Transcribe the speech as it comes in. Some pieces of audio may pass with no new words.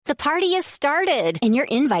The party has started, and your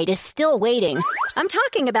invite is still waiting. I'm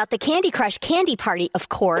talking about the Candy Crush Candy Party, of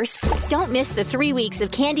course. Don't miss the 3 weeks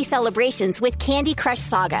of candy celebrations with Candy Crush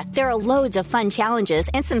Saga. There are loads of fun challenges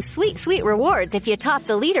and some sweet, sweet rewards if you top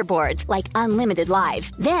the leaderboards, like unlimited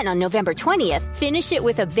lives. Then on November 20th, finish it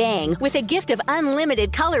with a bang with a gift of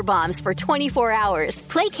unlimited color bombs for 24 hours.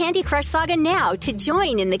 Play Candy Crush Saga now to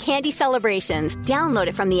join in the candy celebrations. Download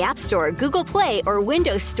it from the App Store, Google Play, or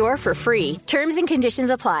Windows Store for free. Terms and conditions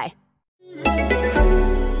apply.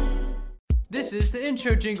 This is the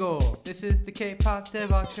intro jingle. This is the K-pop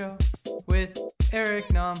Devok Show with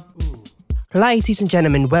Eric Nam. Ooh. Ladies and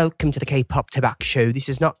gentlemen, welcome to the K-pop Tabak Show. This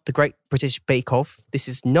is not the Great British Bake Off. This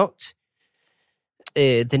is not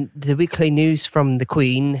the weekly news from the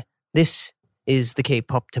Queen. This is the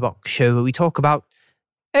K-pop Tabak Show where we talk about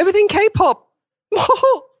everything K-pop.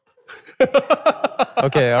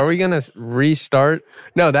 Okay, are we gonna restart?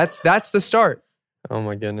 No, that's the start. Oh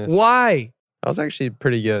my goodness. Why? That was actually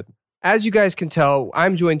pretty good. As you guys can tell,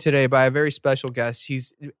 I'm joined today by a very special guest.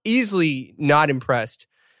 He's easily not impressed.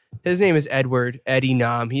 His name is Eddie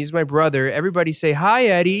Nam. He's my brother. Everybody say hi,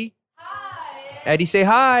 Eddie. Hi. Eddie, say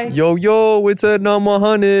hi. Yo, it's Ed Nam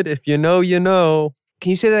 100. If you know, you know. Can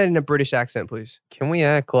you say that in a British accent, please? Can we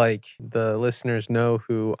act like the listeners know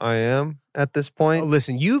who I am at this point? Oh,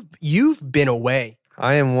 listen, you've been away.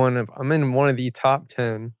 I'm in one of the top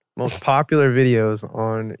 10 most popular videos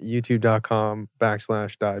on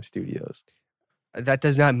youtube.com/Dive Studios. That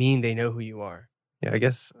does not mean they know who you are. Yeah, I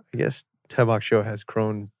guess Tebok Show has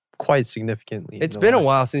grown quite significantly. It's been a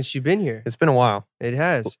while since you've been here. It's been a while. It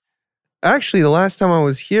has. Actually, the last time I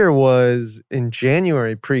was here was in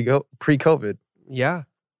January pre-COVID. Yeah.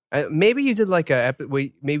 Maybe you did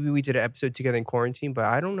maybe we did an episode together in quarantine, but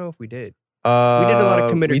I don't know if we did. We did a lot of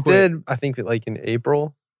commit or quit. We did, I think, like in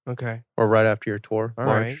April. Okay. Or right after your tour, All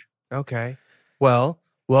March. Right. Okay. Well,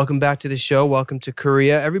 welcome back to the show. Welcome to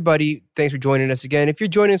Korea. Everybody, thanks for joining us again. If you're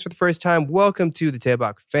joining us for the first time, welcome to the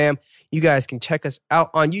Taebak fam. You guys can check us out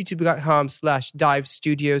on youtube.com/Dive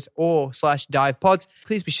Studios or /Dive Pods.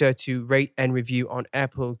 Please be sure to rate and review on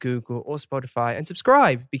Apple, Google, or Spotify and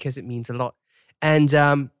subscribe because it means a lot.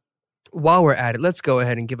 And while we're at it, let's go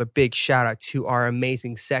ahead and give a big shout out to our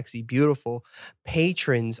amazing, sexy, beautiful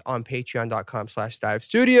patrons on patreon.com/Dive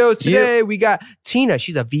Studios. Today we got Tina.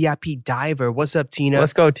 She's a VIP diver. What's up, Tina?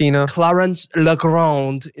 Let's go, Tina. Clarence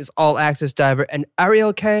Legrand is all access diver. And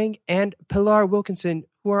Ariel Kang and Pilar Wilkinson,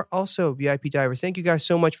 who are also VIP divers. Thank you guys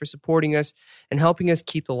so much for supporting us and helping us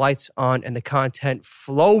keep the lights on and the content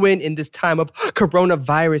flowing in this time of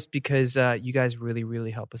coronavirus because you guys really,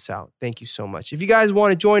 really help us out. Thank you so much. If you guys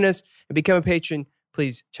want to join us and become a patron,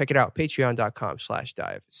 please check it out.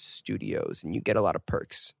 Patreon.com/Dive Studios. And you get a lot of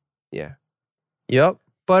perks. Yeah. Yep.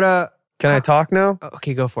 But can I talk now?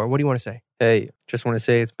 Okay, go for it. What do you want to say? Hey, just want to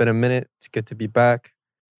say it's been a minute. It's good to be back.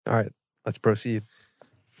 All right, let's proceed.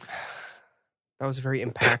 That was a very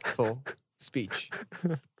impactful speech.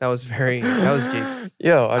 That was deep.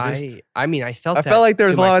 Yo, I felt like there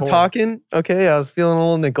was a lot of talking. Okay, I was feeling a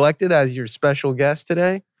little neglected as your special guest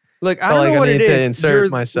today. Look, I don't know what it is. You're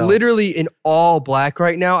myself. Literally in all black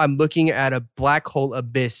right now. I'm looking at a black hole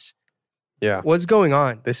abyss. Yeah. What's going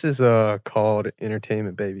on? This is called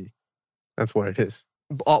entertainment, baby. That's what it is.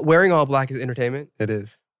 Wearing all black is entertainment? It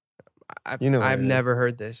is. I've never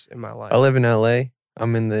heard this in my life. I live in LA.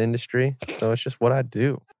 I'm in the industry, so it's just what I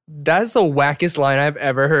do. That's the wackest line I've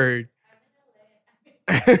ever heard.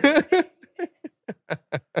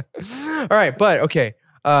 All right, but okay.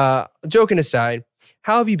 Joking aside,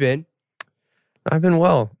 how have you been? I've been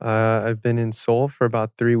well. I've been in Seoul for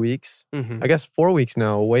about 3 weeks. Mm-hmm. I guess 4 weeks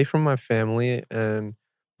now, away from my family and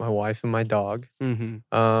my wife and my dog.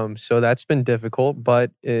 Mm-hmm. So that's been difficult,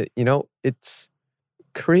 but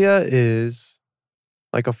Korea is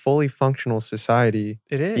like a fully functional society.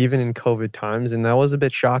 It is. Even in COVID times. And that was a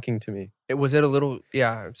bit shocking to me. Was it a little,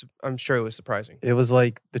 yeah, I'm sure it was surprising. It was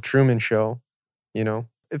like the Truman Show, you know?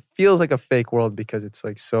 It feels like a fake world because it's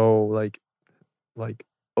like so like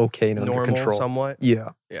okay and normal, under control. Somewhat? Yeah.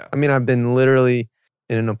 Yeah. I mean, I've been literally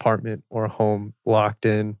in an apartment or a home locked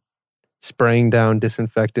in, spraying down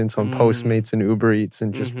disinfectants on Postmates and Uber Eats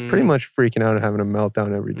and just pretty much freaking out and having a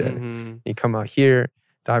meltdown every day. Mm-hmm. You come out here,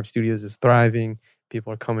 Dive Studios is thriving.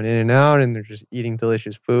 People are coming in and out and they're just eating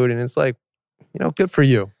delicious food. And it's like, good for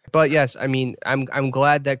you. But yes, I mean, I'm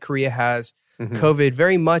glad that Korea has COVID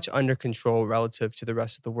very much under control relative to the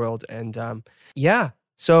rest of the world. And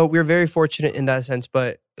so we're very fortunate in that sense.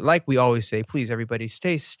 But like we always say, please, everybody,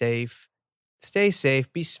 stay safe,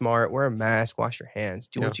 be smart, wear a mask, wash your hands,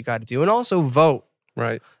 do what you got to do. And also vote.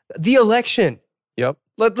 Right. The election. Yep.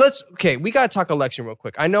 Okay, we got to talk election real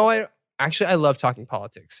quick. I know Actually, I love talking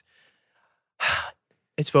politics.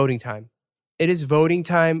 It's voting time. It is voting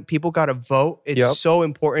time. People got to vote. It's so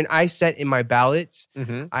important. I sent in my ballots.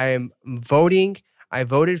 I am voting. I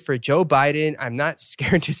voted for Joe Biden. I'm not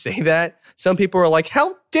scared to say that. Some people are like,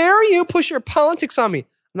 how dare you push your politics on me?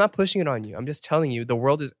 I'm not pushing it on you. I'm just telling you the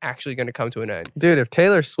world is actually going to come to an end. Dude, if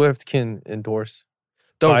Taylor Swift can endorse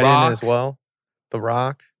The Biden Rock as well, The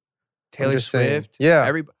Rock, Taylor Swift. Yeah.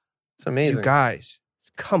 Everybody. It's amazing. You guys,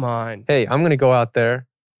 come on. Hey, I'm going to go out there,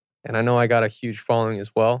 and I know I got a huge following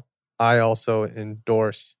as well. I also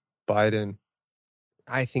endorse Biden.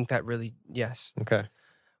 I think that really, yes. Okay.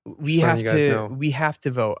 We have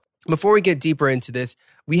to vote. Before we get deeper into this,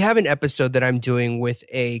 we have an episode that I'm doing with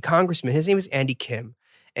a congressman. His name is Andy Kim.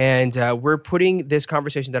 And we're putting this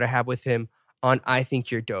conversation that I have with him on I Think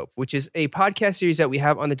You're Dope, which is a podcast series that we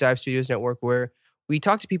have on the Dive Studios Network where we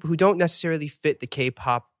talk to people who don't necessarily fit the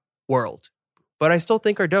K-pop world, but I still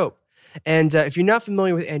think are dope. And if you're not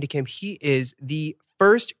familiar with Andy Kim, he is the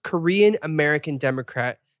first Korean American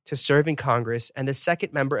Democrat to serve in Congress and the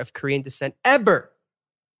second member of Korean descent ever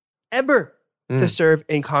to serve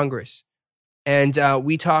in Congress. And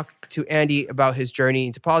we talk to Andy about his journey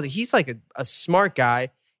into politics. He's like a smart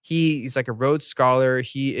guy. He's like a Rhodes Scholar.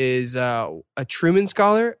 He is a Truman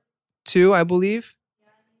Scholar too, I believe.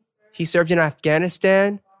 He served in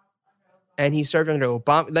Afghanistan and he served under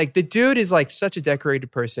Obama. Like the dude is like such a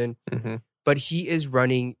decorated person. But he is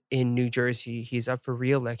running in New Jersey. He's up for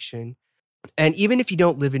re-election. And even if you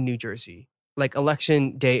don't live in New Jersey, like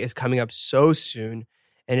election day is coming up so soon.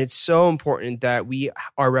 And it's so important that we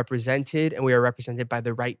are represented and we are represented by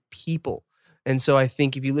the right people. And so I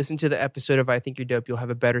think if you listen to the episode of I Think You're Dope, you'll have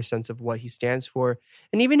a better sense of what he stands for.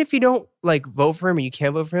 And even if you don't like vote for him or you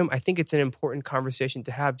can't vote for him, I think it's an important conversation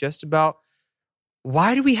to have just about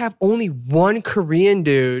why do we have only one Korean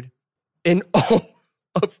dude in all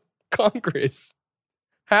of Congress?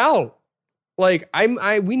 How? Like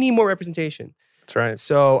we need more representation. That's right.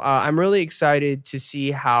 So I'm really excited to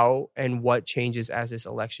see how and what changes as this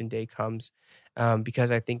election day comes,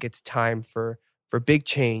 because I think it's time for big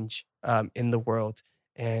change in the world.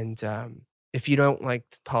 And if you don't like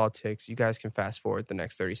politics, you guys can fast forward the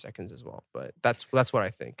next 30 seconds as well. But that's what I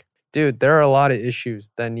think. Dude, there are a lot of issues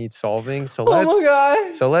that need solving. So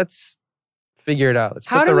let's figure it out. Let's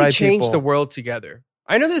how put do the we right change people. the world together?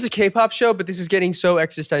 I know there's a K-pop show, but this is getting so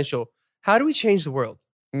existential. How do we change the world?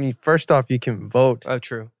 I mean, first off, you can vote. Oh,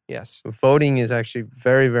 true. Yes. Voting is actually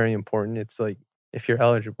very, very important. It's like, if you're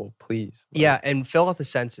eligible, please. Like, yeah, and fill out the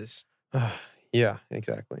census. Yeah,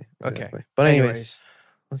 exactly. Okay. But anyways,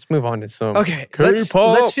 let's move on to some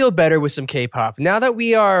let's feel better with some K-pop. Now that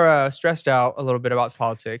we are stressed out a little bit about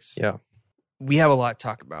politics, we have a lot to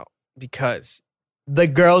talk about because the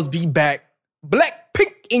girls be back.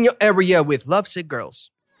 BLACKPINK in your area with Lovesick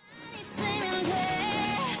Girls.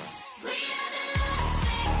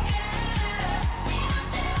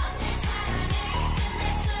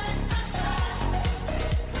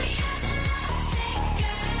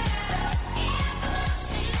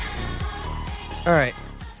 All right,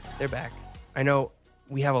 they're back. I know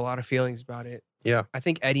we have a lot of feelings about it. Yeah. I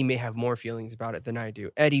think Eddie may have more feelings about it than I do.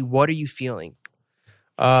 Eddie, what are you feeling?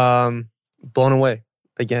 Blown away.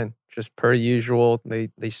 Again, just per usual. They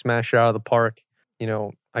smash it out of the park. You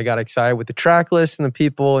know, I got excited with the track list and the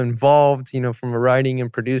people involved, you know, from a writing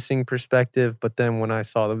and producing perspective. But then when I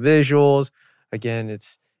saw the visuals, again,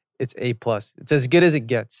 it's A+. It's as good as it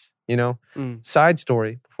gets, you know? Side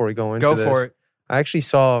story before we go into this. Go for it. I actually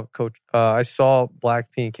saw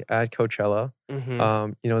BLACKPINK at Coachella. You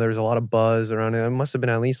know, there was a lot of buzz around it. It must have been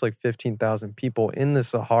at least like 15,000 people in the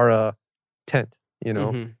Sahara tent. You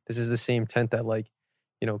know, this is the same tent that like,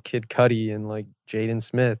 you know, Kid Cudi and like Jaden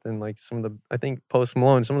Smith and like some of the, I think Post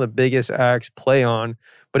Malone, some of the biggest acts play on.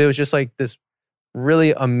 But it was just like this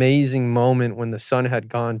really amazing moment when the sun had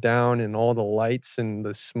gone down and all the lights and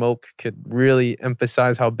the smoke could really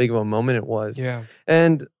emphasize how big of a moment it was. Yeah.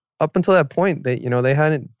 And up until that point, they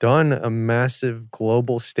hadn't done a massive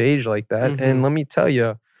global stage like that. And let me tell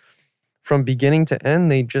you, from beginning to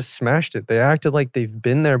end, they just smashed it. They acted like they've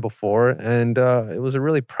been there before. And it was a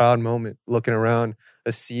really proud moment looking around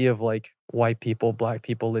a sea of like white people, black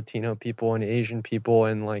people, Latino people, and Asian people.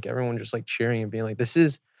 And like everyone just like cheering and being like, this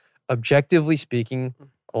is objectively speaking,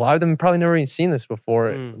 a lot of them probably never even seen this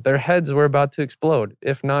before. Their heads were about to explode,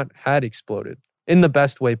 if not had exploded. In the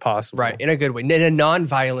best way possible. Right, in a good way. In a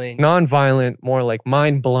non-violent. Non-violent, more like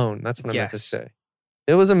mind blown. That's what I meant to say.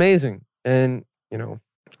 It was amazing. And, you know,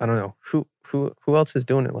 I don't know. Who else is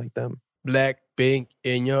doing it like them? BLACKPINK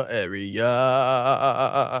in your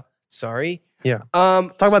area. Sorry? Yeah.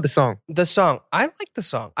 Let's talk about the song. The song. I like the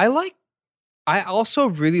song. I I also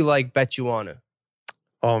really like Bet You Wanna.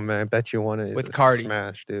 Oh man, Bet You Wanna is With a Cardi.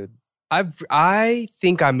 smash, dude. I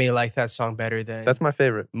think I may like that song better than That's my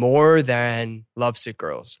favorite. more than Lovesick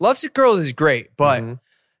Girls. Lovesick Girls is great, but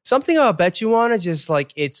something about Bet You Wanna just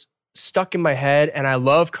like it's stuck in my head, and I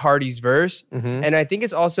love Cardi's verse. And I think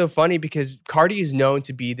it's also funny because Cardi is known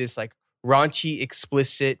to be this like raunchy,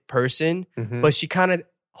 explicit person, but she kind of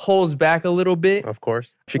holds back a little bit. Of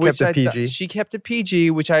course, she kept it PG. She kept it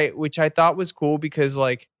PG, which I thought was cool because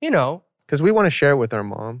like because we want to share it with our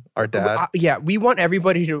mom, our dad. Yeah, we want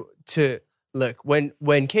everybody to look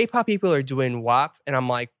when K-pop people are doing WAP, and I'm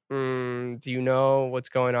like, do you know what's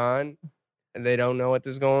going on? And they don't know what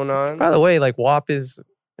is going on. By the way, like WAP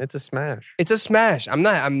it's a smash. It's a smash. I'm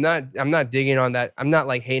not digging on that. I'm not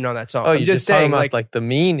like hating on that song. Oh, I'm just saying talking about like the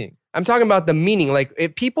meaning. I'm talking about the meaning. Like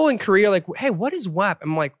if people in Korea are like, hey, what is WAP?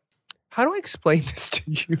 I'm like, how do I explain this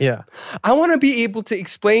to you? Yeah. I want to be able to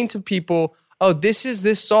explain to people, oh, this is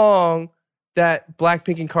this song that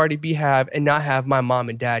BLACKPINK and Cardi B have, and not have my mom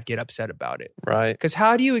and dad get upset about it. Right. Because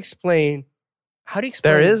how do you explain?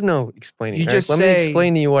 There is no explaining. You just Let me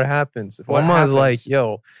explain to you what happens. What Mama's happens? like,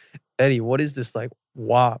 yo, Eddie, what is this like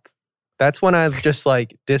WAP? That's when I just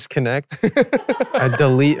like disconnect. I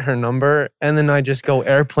delete her number, and then I just go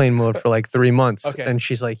airplane mode for like 3 months. Okay. And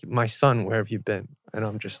she's like, my son, where have you been? And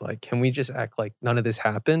I'm just like, can we just act like none of this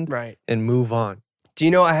happened? Right. And move on. Do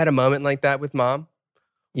you know I had a moment like that with mom?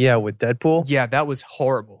 Yeah, with Deadpool? Yeah, that was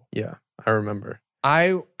horrible. Yeah, I remember.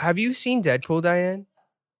 Have you seen Deadpool, Diane?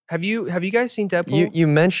 Have you guys seen Deadpool? You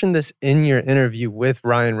mentioned this in your interview with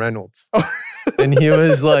Ryan Reynolds. And he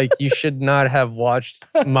was like, you should not have watched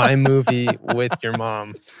my movie with your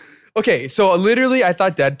mom. Okay, so literally I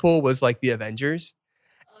thought Deadpool was like the Avengers,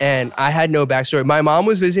 and I had no backstory. My mom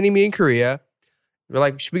was visiting me in Korea. We're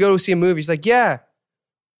like, should we go see a movie? She's like, yeah.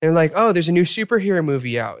 And like, oh, there's a new superhero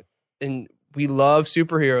movie out. And we love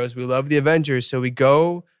superheroes. We love the Avengers. So we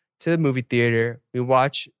go to the movie theater. We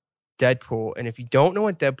watch Deadpool. And if you don't know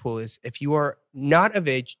what Deadpool is, if you are not of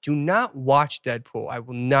age, do not watch Deadpool. I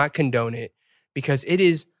will not condone it because it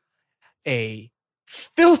is a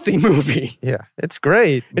filthy movie. Yeah, it's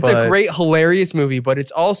great. It's a great, hilarious movie, but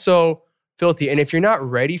it's also filthy. And if you're not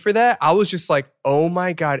ready for that, I was just like, oh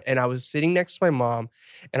my God. And I was sitting next to my mom,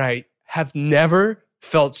 and I have never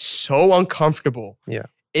felt so uncomfortable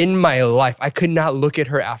in my life. I could not look at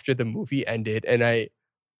her after the movie ended. And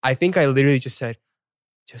I think I literally just said,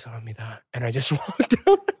 just on me that. And I just walked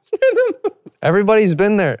out. Everybody's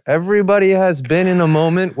been there. Everybody has been in a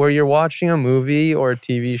moment where you're watching a movie or a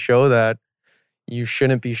TV show that you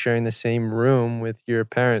shouldn't be sharing the same room with your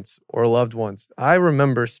parents or loved ones. I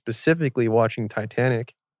remember specifically watching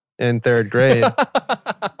Titanic in 3rd grade.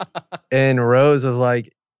 And Rose was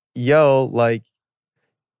like, yo, like,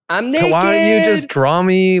 I'm naked. Why don't you just draw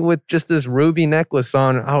me with just this ruby necklace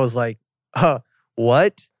on? I was like,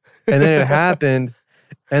 what? And then it happened.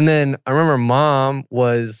 And then I remember mom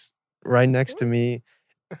was right next to me,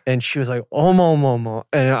 and she was like, oh, momo.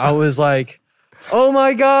 And I was like, oh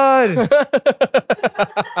my God.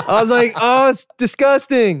 I was like, oh, it's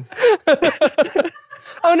disgusting.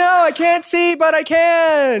 Oh no, I can't see, but I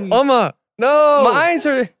can. Mama, no. My eyes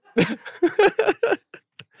are...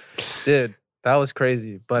 Dude, that was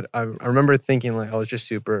crazy. But I remember thinking like I was just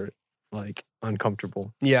super like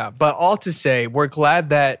uncomfortable. Yeah, but all to say, we're glad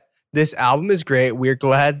that this album is great. We're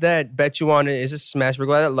glad that Bet You Wanna is a smash. We're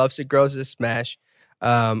glad that Lovesick Girls is a smash.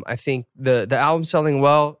 I think the album's selling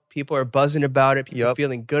well. People are buzzing about it. People are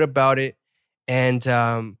feeling good about it. And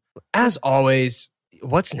as always,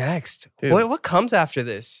 what's next? What comes after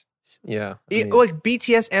this? Yeah. Like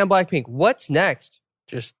BTS and BLACKPINK. What's next?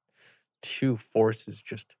 Just two forces.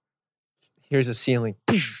 Just here's a ceiling.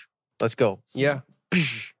 Let's go. Yeah.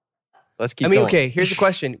 Let's keep going. Okay, here's the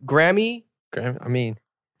question. Grammy,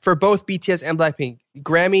 for both BTS and BLACKPINK,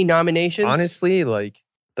 Grammy nominations? Honestly, like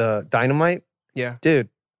the Dynamite. Yeah. Dude.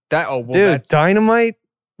 Dynamite.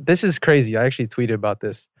 This is crazy. I actually tweeted about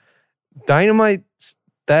this. Dynamite,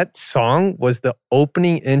 that song was the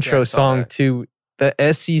opening intro song to the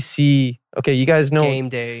SEC. Okay, you guys know. Game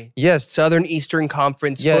Day. Yes. Southern Eastern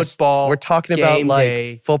Conference football. We're talking about like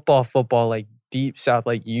day. football, like deep South,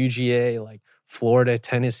 like UGA, like Florida,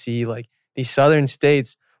 Tennessee, like these Southern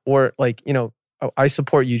states were like, you know, I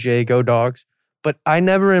support UGA, go Dogs. But I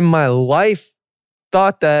never in my life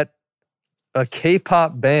thought that a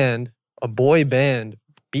K-pop band, a boy band,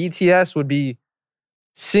 BTS would be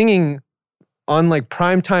singing on like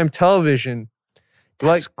primetime television.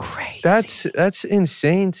 That's like, crazy. That's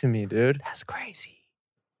insane to me, dude. That's crazy.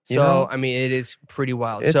 You know? I mean, it is pretty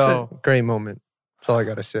wild. It's a great moment. That's all I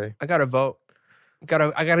gotta say. I gotta vote.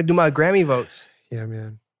 I gotta do my Grammy votes. Yeah,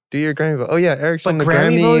 man. Do your Grammy vote. Oh yeah, Eric's But on the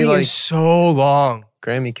Grammy Grammy voting like is so long.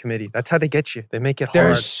 Grammy committee. That's how they get you. They make it They're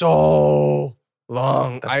hard. so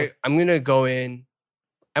long. That's what- I'm gonna go in.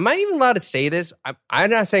 Am I even allowed to say this? I'm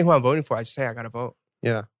not saying who I'm voting for. I just say I gotta vote.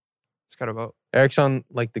 Yeah. Just gotta vote. Eric's on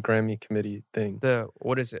like the Grammy committee thing. The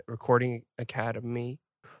what is it? Recording Academy.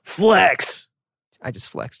 Flex. I just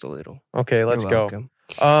flexed a little. Okay, let's You're go. welcome.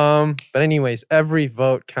 But anyways, every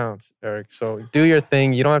vote counts, Eric. So do your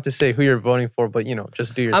thing. You don't have to say who you're voting for, but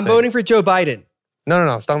just do your I'm thing. voting for Joe Biden. No,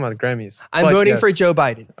 I was talking about the Grammys. I'm But voting yes. for Joe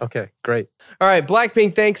Biden. Okay, great. All right,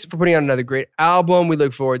 BLACKPINK, thanks for putting out another great album. We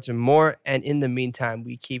look forward to more. And in the meantime,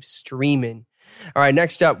 we keep streaming. All right,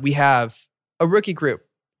 next up, we have a rookie group,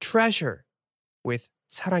 Treasure, with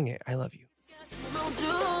사랑해, I love you.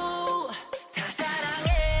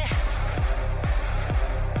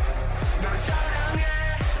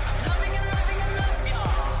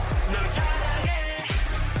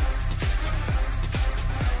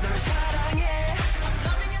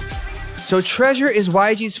 So Treasure is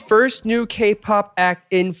YG's first new K-pop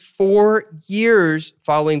act in 4 years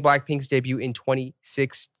following BLACKPINK's debut in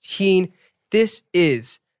 2016. This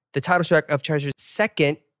is the title track of Treasure's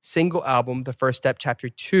second single album, The First Step, Chapter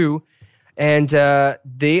 2. And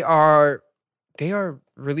they are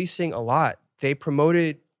releasing a lot. They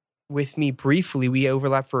promoted with me briefly. We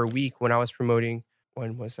overlapped for a week when I was promoting,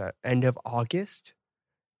 when was that? End of August.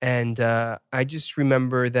 And I just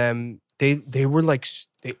remember them. They were like,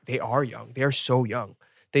 they are young. They are so young.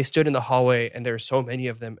 They stood in the hallway and there were so many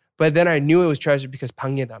of them. But then I knew it was Treasure because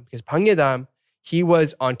Bang Ye-dam. Because Bang Ye-dam, he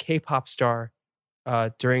was on K-Pop Star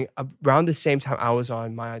during around the same time I was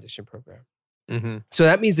on my audition program. Mm-hmm. So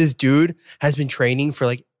that means this dude has been training for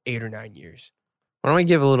like 8 or 9 years. Why don't we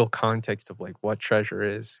give a little context of like what Treasure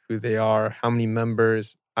is, who they are, how many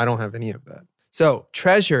members? I don't have any of that. So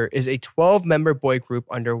Treasure is a 12-member boy group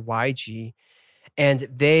under YG. And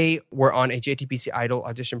they were on a JTBC Idol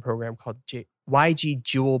audition program called YG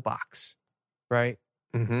Jewel Box, right?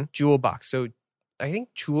 Mm-hmm. Jewel Box. So I think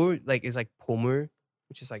Jewel is like 보물,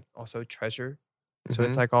 which is like also treasure. So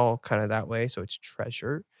it's like all kind of that way. So it's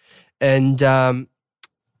Treasure. And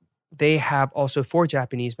they have also 4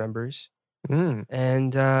 Japanese members. Mm.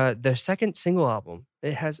 And their second single album,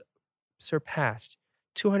 it has surpassed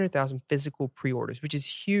 200,000 physical pre-orders, which is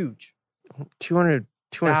huge.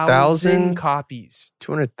 200,000 copies.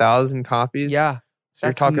 200,000 copies? Yeah. So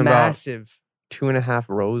you're That's talking massive. about 2.5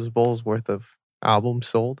 Rose Bowls worth of albums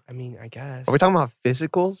sold? I mean, I guess. Are we talking about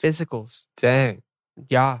physicals? Physicals. Dang.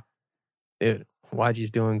 Yeah. Dude,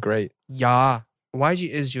 YG's doing great. Yeah. YG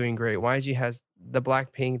is doing great. YG has the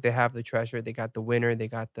BLACKPINK. They have the Treasure. They got the Winner. They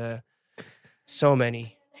got the... So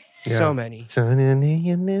many. Yeah. So many. What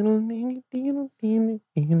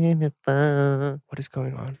is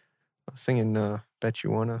going on? I'm singing Bet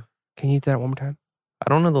You Wanna. Can you do that one more time? I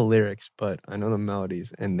don't know the lyrics, but I know the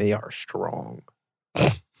melodies, and they are strong.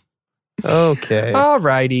 Okay.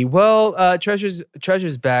 Alrighty. Well,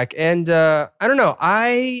 Treasure's back. And I don't know.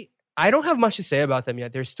 I don't have much to say about them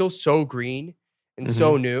yet. They're still so green and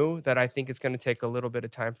so new that I think it's going to take a little bit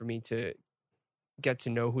of time for me to get to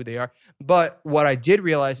know who they are. But what I did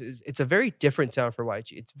realize is it's a very different sound for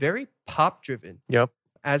YG. It's very pop driven. Yep.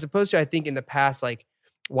 As opposed to, I think in the past, like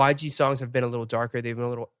YG songs have been a little darker. They've been a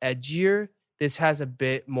little edgier. This has a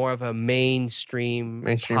bit more of a mainstream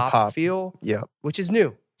pop feel, Yep. which is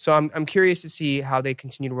new. So I'm curious to see how they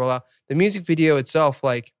continue to roll out. The music video itself,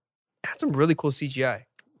 like, had some really cool CGI.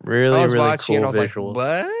 Really, I was really watching cool and I was visuals.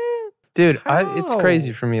 like, what? Dude, it's crazy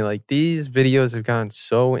How? for me. Like, these videos have gotten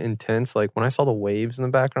so intense. Like, when I saw the waves in the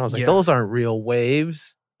background, I was like, Yeah. those aren't real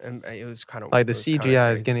waves. And it was kind of Like, the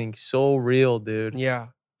CGI is getting so real, dude. Yeah.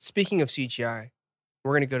 Speaking of CGI,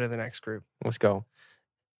 we're going to go to the next group. Let's go.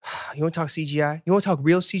 You want to talk CGI? You want to talk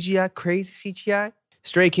real CGI? Crazy CGI?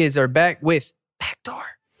 Stray Kids are back with Backdoor.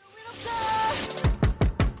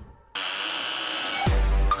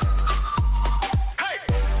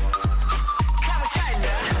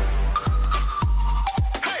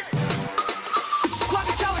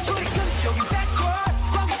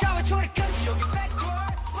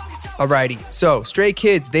 Alrighty, so Stray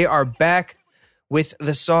Kids, they are back with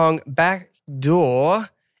the song Backdoor,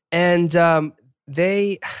 and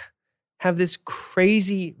they have this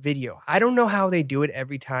crazy video. I don't know how they do it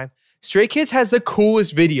every time. Stray Kids has the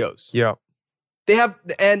coolest videos. Yeah. They have,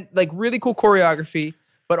 and like really cool choreography,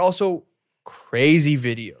 but also crazy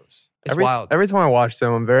videos. It's wild. Every time I watch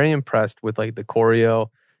them, I'm very impressed with like the choreo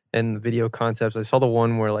and the video concepts. I saw the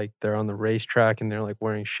one where like they're on the racetrack and they're like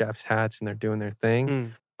wearing chef's hats and they're doing their thing.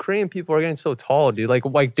 Mm. Korean people are getting so tall, dude. Like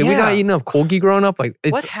did we Yeah. not eat enough kogi growing up? Like,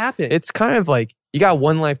 What happened? It's kind of like you got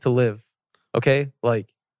one life to live, okay?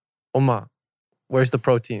 Like, oma, Where's the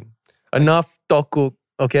protein? Enough tteokguk,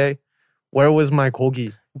 okay? Where was my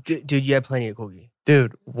kogi? Dude, you had plenty of kogi.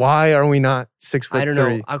 Dude, why are we not 6'3"? I don't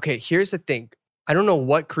know. Okay, here's the thing. I don't know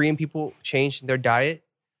what Korean people changed in their diet,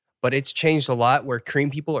 but it's changed a lot where Korean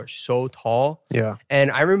people are so tall. Yeah.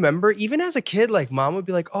 And I remember even as a kid, like mom would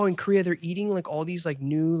be like, oh, in Korea, they're eating like all these like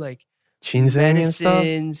new like Ginseng and stuff?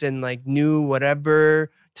 medicines and like new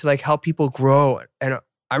whatever to like help people grow. And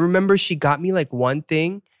I remember she got me like one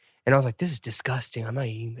thing and I was like, this is disgusting. I'm not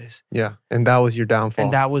eating this. Yeah. And that was your downfall.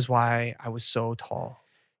 And that was why I was so tall.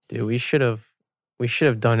 Dude, we should have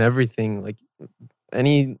done everything. Like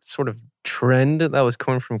any sort of trend that was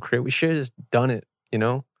coming from Korea, we should have just done it, you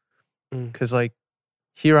know? Because like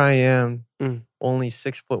here I am, only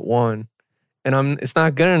 6'1", and it's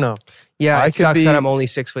not good enough. Yeah, it sucks that I'm only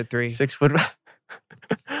 6'3". 6 foot.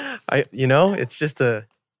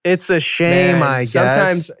 It's a shame. Man, I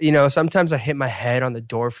guess sometimes I hit my head on the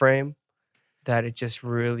door frame that it just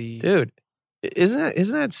really. Dude,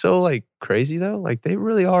 isn't that so like crazy though? Like they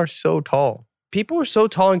really are so tall. People are so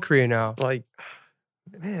tall in Korea now. Like,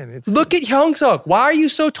 man, look at Hyungsuk. Why are you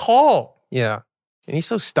so tall? Yeah. And he's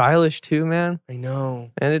so stylish too, man. I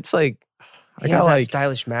know. And it's like, he has that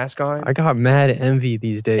stylish mask on. I got mad envy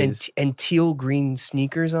these days. And teal green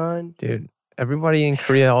sneakers on. Dude, everybody in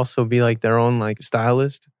Korea also be like their own like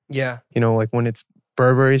stylist. Yeah. You know, like when it's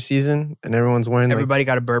Burberry season and everyone's wearing Everybody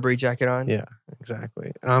got a Burberry jacket on. Yeah,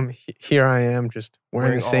 exactly. And here I am just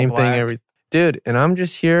wearing the same thing Dude, and I'm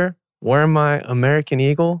just here wearing my American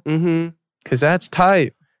Eagle. Because that's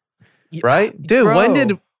tight. Right? Dude, bro. When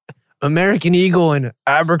did American Eagle and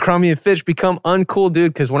Abercrombie & Fitch become uncool,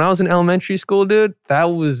 dude? Because when I was in elementary school, dude, that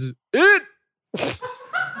was it.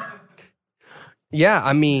 Yeah,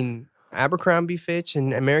 I mean, Abercrombie Fitch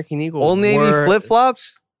and American Eagle. Old Navy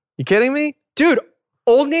flip-flops? You kidding me? Dude,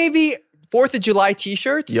 Old Navy 4th of July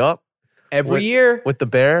t-shirts? Yup. Every year. With the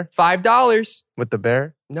bear? $5. With the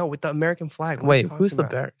bear? No, with the American flag. Wait, who's the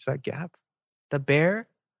bear? Is that Gap? The bear?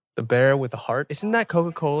 The bear with the heart? Isn't that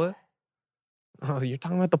Coca-Cola? Oh, you're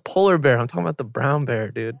talking about the polar bear. I'm talking about the brown bear,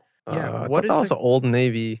 dude. Yeah, what is that? Was Old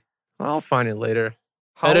Navy. I'll find it later.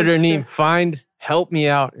 Editor Neem, help me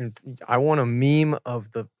out. And I want a meme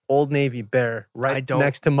of the Old Navy bear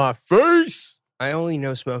next to my face. I only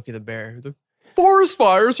know Smokey the Bear. The forest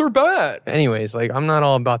fires are bad. Anyways, like I'm not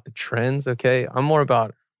all about the trends, okay? I'm more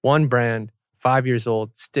about one brand, 5 years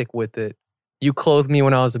old, stick with it. You clothed me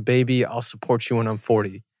when I was a baby. I'll support you when I'm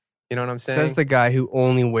 40. You know what I'm saying? Says the guy who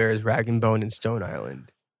only wears Rag & Bone and Stone Island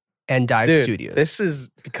and Dive Studios. This is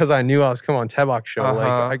because I knew I was coming on Tebok show. Like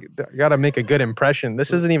I got to make a good impression.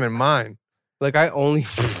 This isn't even mine. Like I only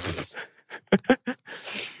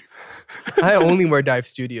wear Dive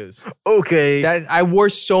Studios. Okay. I wore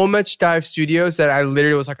so much Dive Studios that I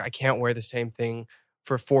literally was like, I can't wear the same thing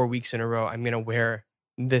for 4 weeks in a row. I'm going to wear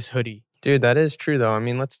this hoodie. Dude, that is true though. I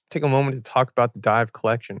mean, let's take a moment to talk about the Dive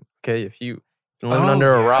collection. Okay, if you've been living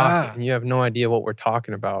under a rock and you have no idea what we're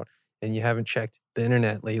talking about and you haven't checked the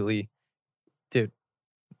internet lately, dude,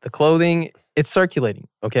 the clothing, it's circulating,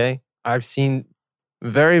 okay? I've seen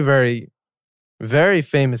very, very, very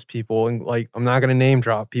famous people, and like, I'm not going to name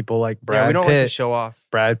drop people like Brad Pitt. We don't like to show off.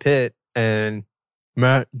 Brad Pitt and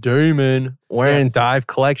Matt Damon wearing Dive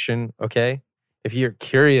collection, okay? If you're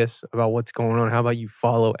curious about what's going on, how about you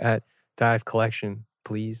follow at Dive Collection,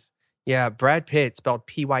 please? Yeah, Brad Pitt spelled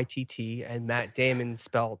P-Y-T-T and Matt Damon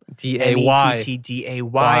spelled D-A-Y-M-O-E.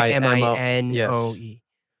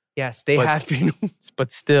 Yes, they have been.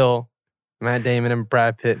 But still, Matt Damon and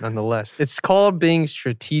Brad Pitt nonetheless. It's called being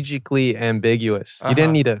strategically ambiguous. You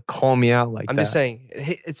didn't need to call me out like that. I'm just saying,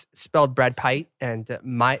 it's spelled Brad Pitt and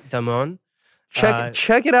Matt Damon.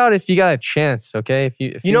 Check it out if you got a chance, okay?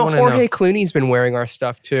 If you know, Jorge Clooney's been wearing our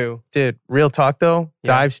stuff too. Dude, real talk though,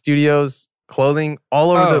 Dive Studios clothing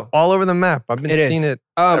all over the map. I've been seeing it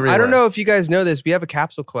everywhere. I don't know if you guys know this. We have a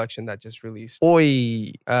capsule collection that just released.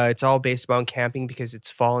 Oi. It's all based on camping because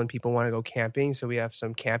it's fall and people want to go camping. So we have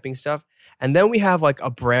some camping stuff. And then we have like a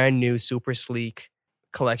brand new super sleek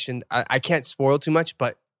collection. I can't spoil too much,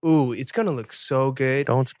 but ooh, it's going to look so good.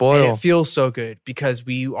 Don't spoil. And it feels so good because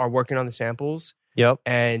we are working on the samples. Yep.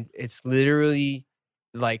 And it's literally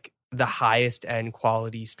like the highest end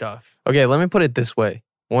quality stuff. Okay, let me put it this way.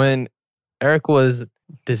 When Eric was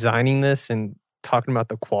designing this and talking about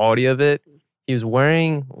the quality of it, he was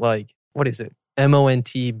wearing like, what is it?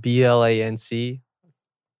 Montblanc?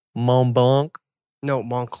 Montblanc? No,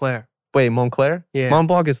 Montclair. Wait, Montclair? Yeah.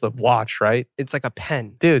 Montblanc is the watch, right? It's like a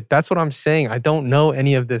pen. Dude, that's what I'm saying. I don't know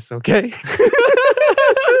any of this, okay?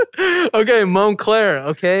 Okay, Montclair.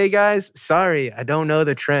 Okay, guys? Sorry, I don't know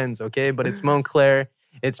the trends, okay? But it's Montclair.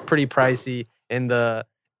 It's pretty pricey. And the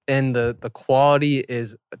and the quality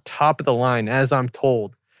is top of the line, as I'm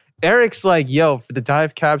told. Eric's like, yo, for the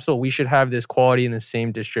Dive capsule, we should have this quality in the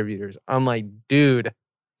same distributors. I'm like, dude,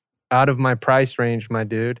 out of my price range, my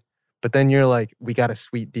dude. But then you're like, we got a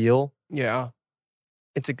sweet deal. Yeah.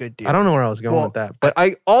 It's a good deal. I don't know where I was going with that. But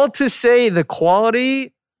all to say the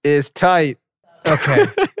quality is tight. Okay.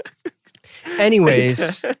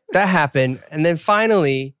 Anyways, that happened. And then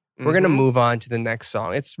finally, we're going to move on to the next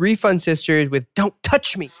song. It's Refund Sisters with Don't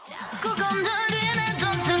Touch Me.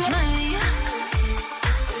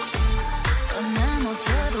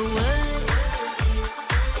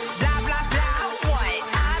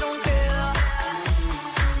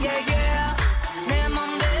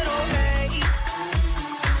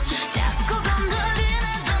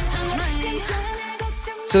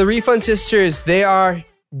 So the Refund Sisters, they are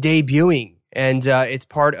debuting. And it's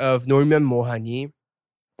part of 놀면 뭐하니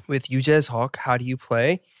with 유재석, How Do You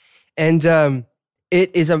Play? And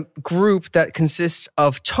it is a group that consists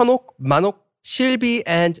of 천옥, 만옥, 실비,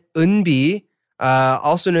 and 은비,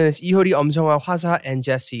 also known as 이효리, 엄정화, 화사, and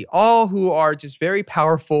Jessie, all who are just very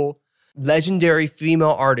powerful, legendary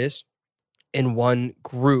female artists in one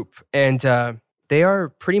group. And they are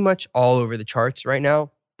pretty much all over the charts right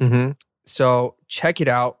now. Mm-hmm. So check it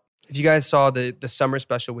out. If you guys saw the summer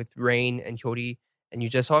special with Rain and Hyori and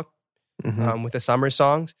Yujesok with the summer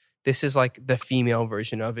songs, this is like the female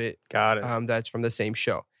version of it. Got it. That's from the same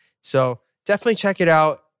show. So definitely check it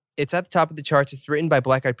out. It's at the top of the charts. It's written by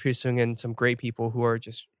Black Eyed Peas and some great people who are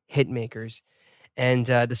just hit makers. And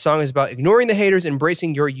the song is about ignoring the haters,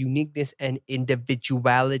 embracing your uniqueness and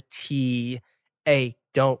individuality. Hey,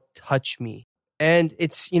 don't touch me. And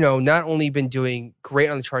it's, not only been doing great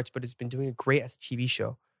on the charts, but it's been doing great as a TV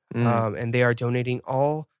show. And they are donating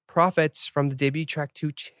all profits from the debut track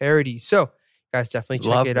to charity. So, guys, definitely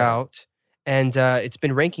check it out. And it's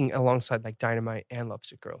been ranking alongside like Dynamite and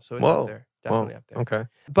Lovesick Girl. So it's up there. Definitely up there. Okay.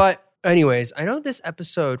 But anyways, I know this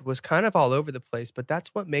episode was kind of all over the place, but that's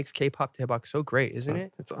what makes K-pop Daebak so great, isn't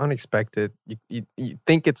it? It's unexpected. You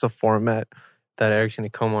think it's a format that Eric's going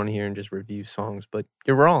to come on here and just review songs, but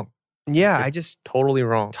you're wrong. Yeah, You're I just totally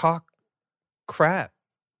wrong. talk crap.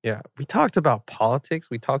 Yeah, we talked about politics.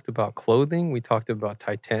 We talked about clothing. We talked about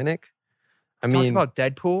Titanic. Talked about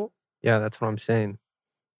Deadpool. Yeah, that's what I'm saying.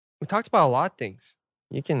 We talked about a lot of things.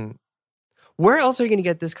 You can Where else are you going to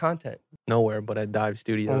get this content? nowhere but at Dive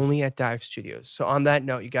Studios. Only at Dive Studios. So on that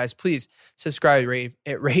note, you guys, please subscribe, rate,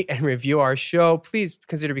 and review our show. Please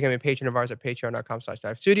consider becoming a patron of ours at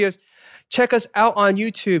patreon.com/Dive Studios. Check us out on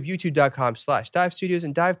YouTube, youtube.com/Dive Studios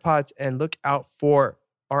and Dive Pods, and look out for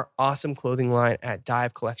our awesome clothing line at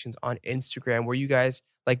Dive Collections on Instagram, where you guys,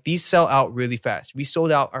 like, these sell out really fast. We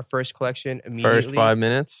sold out our first collection immediately. First 5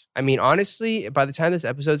 minutes? I mean, honestly, by the time this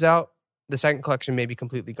episode's out, the second collection may be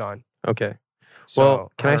completely gone. Okay. So,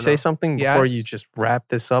 well, can I say know. something before Yes? you just wrap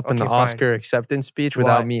this up in the Okay, fine. Oscar acceptance speech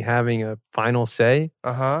without What? me having a final say?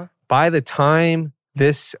 Uh-huh. By the time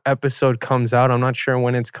this episode comes out, I'm not sure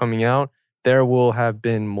when it's coming out, there will have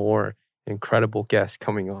been more incredible guests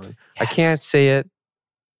coming on. I Yes. can't say it.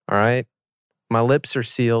 All right. My lips are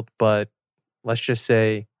sealed, but let's just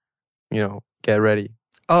say, get ready.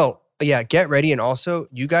 Oh, yeah, get ready. And also,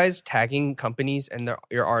 you guys tagging companies and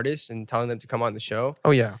your artists and telling them to come on the show.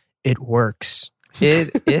 Oh, yeah. It works.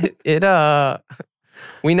 We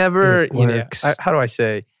never, It works. how do I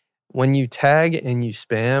say? When you tag and you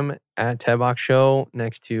spam at Daebak Show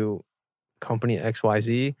next to company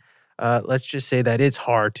XYZ, let's just say that it's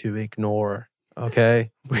hard to ignore.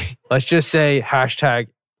 Okay. Let's just say hashtag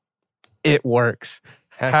it works.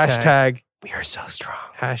 Hashtag we are so strong.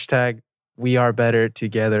 Hashtag we are better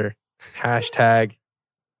together. Hashtag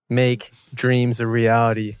make dreams a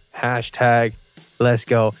reality. Hashtag let's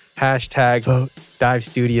go. Hashtag Vote. Dive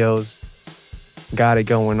Studios. Got it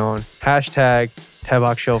going on. Hashtag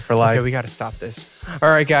Daebak Show for life. Okay, we got to stop this. All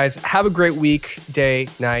right, guys. Have a great week, day,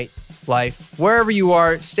 night, life. Wherever you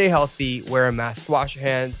are, stay healthy, wear a mask, wash your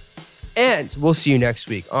hands, and we'll see you next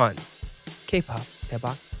week on K-Pop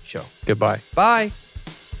Daebak Show. Goodbye. Bye.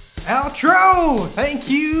 Outro! Thank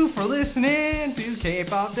you for listening to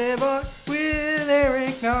K-Pop Daebak with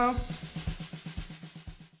Eric Nam.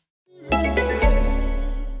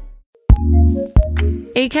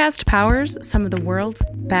 Acast powers some of the world's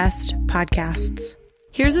best podcasts.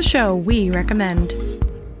 Here's a show we recommend.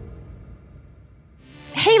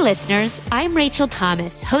 Hey listeners, I'm Rachel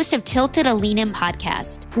Thomas, host of Tilted Alenem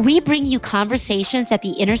podcast. We bring you conversations at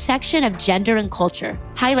the intersection of gender and culture.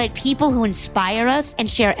 highlight people who inspire us, and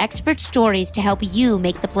share expert stories to help you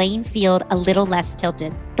make the playing field a little less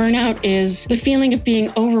tilted. Burnout is the feeling of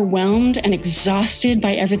being overwhelmed and exhausted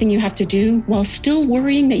by everything you have to do while still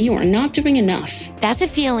worrying that you are not doing enough. That's a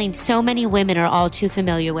feeling so many women are all too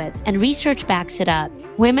familiar with, and research backs it up.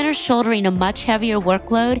 Women are shouldering a much heavier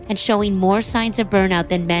workload and showing more signs of burnout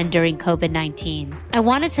than men during COVID-19. I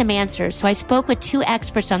wanted some answers, so I spoke with two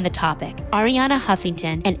experts on the topic, Ariana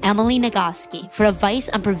Huffington and Emily Nagoski, for advice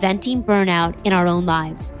on preventing burnout in our own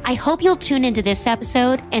lives. I hope you'll tune into this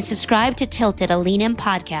episode and subscribe to Tilted, a Lean In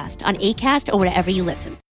podcast on Acast or wherever you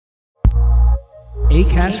listen.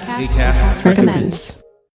 Acast Recommends.